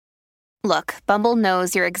Look, Bumble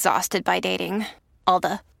knows you're exhausted by dating. All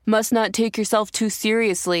the, must not take yourself too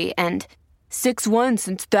seriously, and 6'1"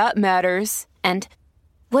 since that matters. And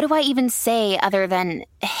what do I even say other than,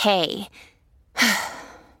 hey?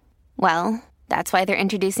 Well, that's why they're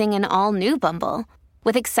introducing an all-new Bumble,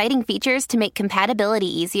 with exciting features to make compatibility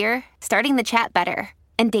easier, starting the chat better,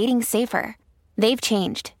 and dating safer. They've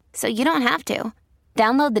changed, so you don't have to.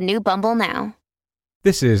 Download the new Bumble now.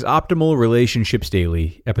 This is Optimal Relationships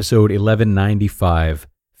Daily, episode 1195,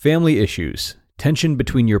 Family Issues, Tension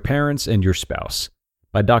Between Your Parents and Your Spouse,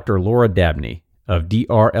 by Dr. Laura Dabney of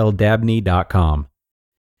drldabney.com.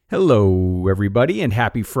 Hello, everybody, and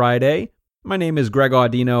happy Friday. My name is Greg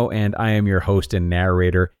Audino, and I am your host and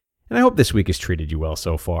narrator, and I hope this week has treated you well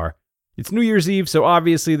so far. It's New Year's Eve, so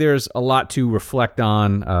obviously there's a lot to reflect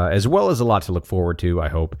on, as well as a lot to look forward to, I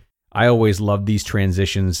hope. I always love these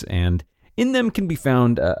transitions, and in them can be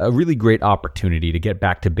found a really great opportunity to get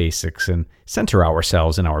back to basics and center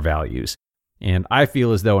ourselves and our values. And I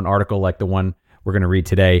feel as though an article like the one we're going to read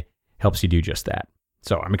today helps you do just that.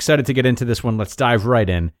 So I'm excited to get into this one. Let's dive right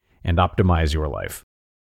in and optimize your life.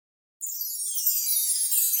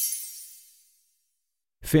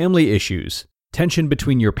 Family Issues, Tension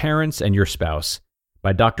Between Your Parents and Your Spouse,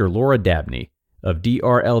 by Dr. Laura Dabney of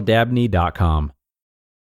drldabney.com.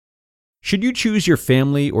 Should you choose your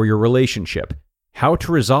family or your relationship? How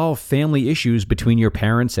to resolve family issues between your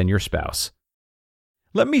parents and your spouse.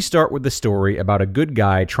 Let me start with the story about a good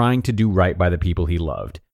guy trying to do right by the people he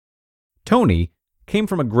loved. Tony came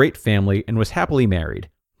from a great family and was happily married.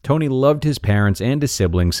 Tony loved his parents and his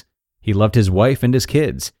siblings. He loved his wife and his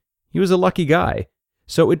kids. He was a lucky guy.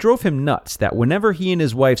 So it drove him nuts that whenever he and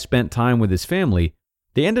his wife spent time with his family,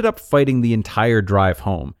 they ended up fighting the entire drive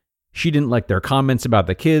home. She didn't like their comments about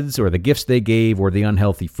the kids or the gifts they gave or the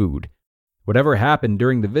unhealthy food. Whatever happened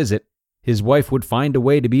during the visit, his wife would find a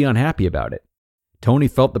way to be unhappy about it. Tony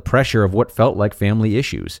felt the pressure of what felt like family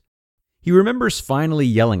issues. He remembers finally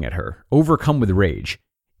yelling at her, overcome with rage.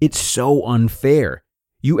 "It's so unfair.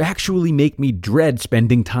 You actually make me dread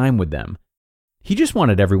spending time with them." He just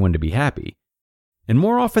wanted everyone to be happy. And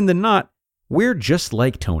more often than not, we're just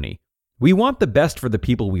like Tony. We want the best for the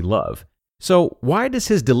people we love. So why does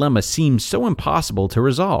his dilemma seem so impossible to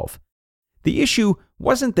resolve? The issue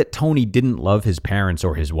wasn't that Tony didn't love his parents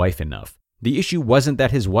or his wife enough. The issue wasn't that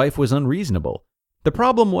his wife was unreasonable. The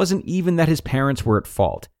problem wasn't even that his parents were at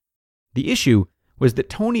fault. The issue was that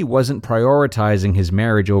Tony wasn't prioritizing his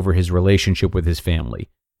marriage over his relationship with his family,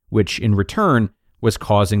 which in return was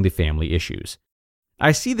causing the family issues.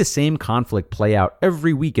 I see the same conflict play out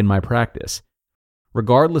every week in my practice.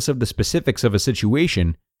 Regardless of the specifics of a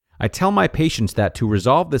situation, I tell my patients that to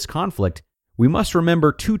resolve this conflict, we must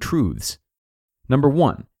remember two truths. Number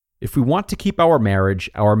one, if we want to keep our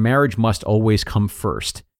marriage must always come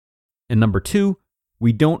first. And number two,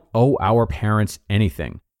 we don't owe our parents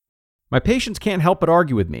anything. My patients can't help but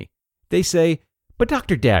argue with me. They say, "But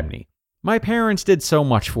Dr. Dabney, my parents did so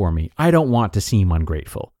much for me. I don't want to seem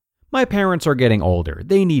ungrateful. My parents are getting older.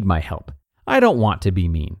 They need my help. I don't want to be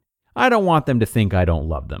mean. I don't want them to think I don't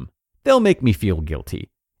love them. They'll make me feel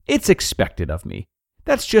guilty. It's expected of me.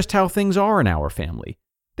 That's just how things are in our family.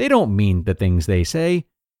 They don't mean the things they say.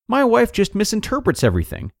 My wife just misinterprets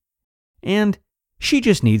everything. And she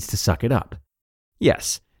just needs to suck it up."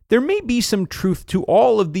 Yes, there may be some truth to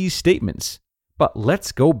all of these statements, but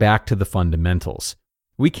let's go back to the fundamentals.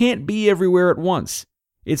 We can't be everywhere at once.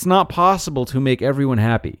 It's not possible to make everyone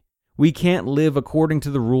happy. We can't live according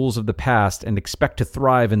to the rules of the past and expect to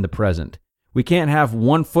thrive in the present. We can't have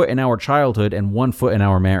 1 foot in our childhood and 1 foot in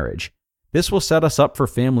our marriage. This will set us up for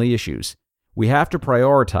family issues. We have to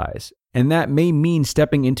prioritize, and that may mean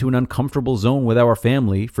stepping into an uncomfortable zone with our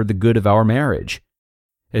family for the good of our marriage.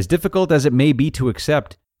 As difficult as it may be to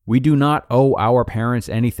accept, we do not owe our parents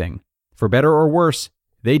anything. For better or worse,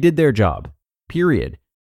 they did their job. Period.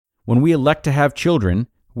 When we elect to have children,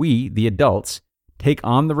 we, the adults, take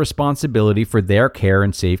on the responsibility for their care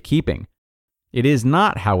and safekeeping. It is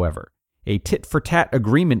not, however, a tit-for-tat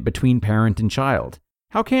agreement between parent and child.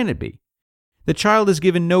 How can it be? The child is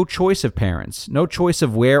given no choice of parents, no choice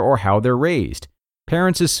of where or how they're raised.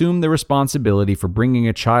 Parents assume the responsibility for bringing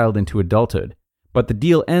a child into adulthood, but the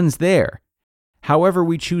deal ends there. However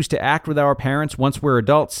we choose to act with our parents once we're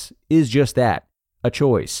adults is just that, a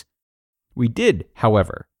choice. We did,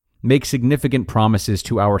 however, make significant promises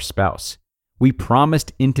to our spouse. We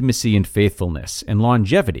promised intimacy and faithfulness and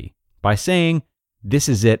longevity by saying, "This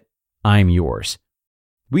is it, I'm yours."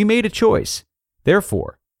 We made a choice.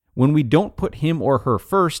 Therefore, when we don't put him or her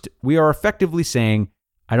first, we are effectively saying,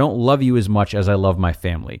 "I don't love you as much as I love my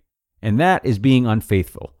family." And that is being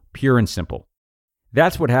unfaithful, pure and simple.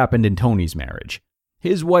 That's what happened in Tony's marriage.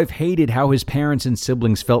 His wife hated how his parents and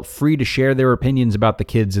siblings felt free to share their opinions about the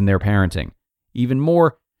kids and their parenting. Even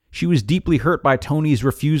more, she was deeply hurt by Tony's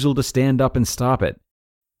refusal to stand up and stop it.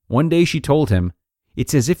 One day she told him,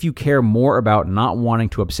 "It's as if you care more about not wanting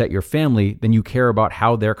to upset your family than you care about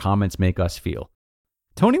how their comments make us feel."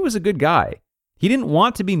 Tony was a good guy. He didn't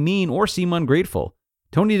want to be mean or seem ungrateful.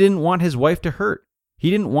 Tony didn't want his wife to hurt. He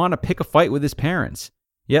didn't want to pick a fight with his parents.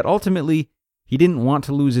 Yet ultimately, he didn't want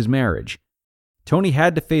to lose his marriage. Tony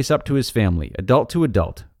had to face up to his family, adult to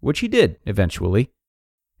adult, which he did eventually.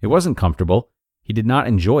 It wasn't comfortable. He did not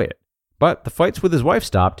enjoy it. But the fights with his wife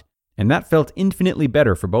stopped, and that felt infinitely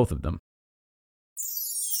better for both of them.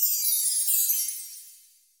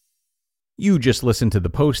 You just listened to the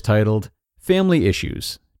post titled, "Family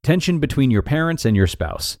Issues: Tension Between Your Parents and Your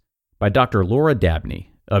Spouse" by Dr. Laura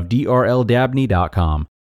Dabney of drldabney.com.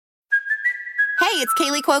 Hey, it's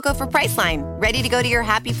Kaylee Cuoco for Priceline. Ready to go to your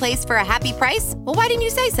happy place for a happy price? Well, why didn't you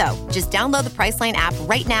say so? Just download the Priceline app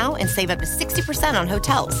right now and save up to 60% on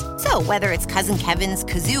hotels. So whether it's Cousin Kevin's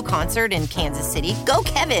Kazoo Concert in Kansas City, go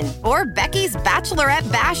Kevin, or Becky's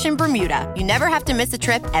Bachelorette Bash in Bermuda, you never have to miss a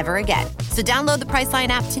trip ever again. So download the Priceline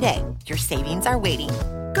app today. Your savings are waiting.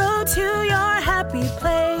 Go to your happy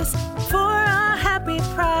place for a happy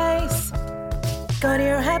price. Go to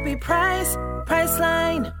your happy price,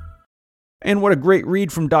 Priceline. And what a great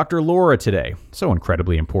read from Dr. Laura today. So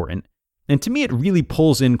incredibly important. And to me, it really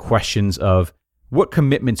pulls in questions of what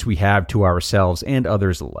commitments we have to ourselves and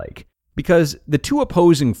others alike. Because the two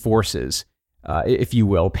opposing forces, if you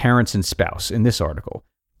will, parents and spouse in this article,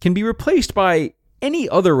 can be replaced by any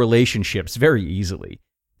other relationships very easily.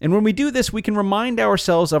 And when we do this, we can remind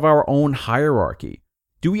ourselves of our own hierarchy.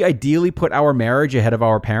 Do we ideally put our marriage ahead of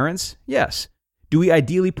our parents? Yes. Do we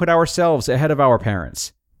ideally put ourselves ahead of our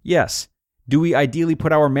parents? Yes. Do we ideally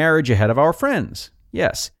put our marriage ahead of our friends?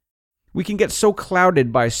 Yes. We can get so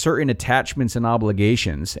clouded by certain attachments and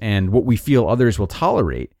obligations and what we feel others will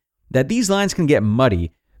tolerate that these lines can get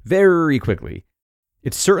muddy very quickly.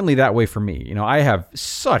 It's certainly that way for me. I have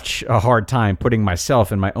such a hard time putting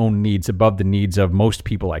myself and my own needs above the needs of most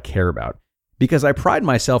people I care about because I pride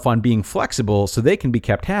myself on being flexible so they can be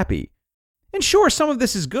kept happy. And sure, some of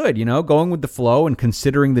this is good, going with the flow and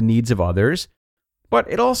considering the needs of others. But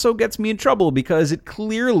it also gets me in trouble because it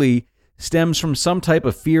clearly stems from some type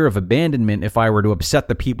of fear of abandonment if I were to upset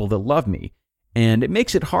the people that love me. And it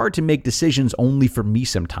makes it hard to make decisions only for me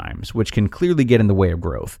sometimes, which can clearly get in the way of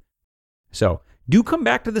growth. So, do come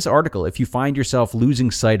back to this article if you find yourself losing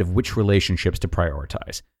sight of which relationships to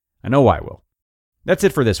prioritize. I know I will. That's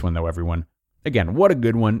it for this one, though, everyone. Again, what a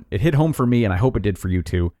good one. It hit home for me, and I hope it did for you,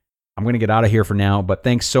 too. I'm going to get out of here for now, but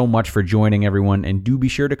thanks so much for joining, everyone, and do be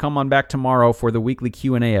sure to come on back tomorrow for the weekly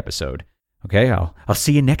Q&A episode. Okay, I'll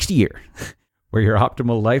see you next year, where your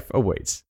optimal life awaits.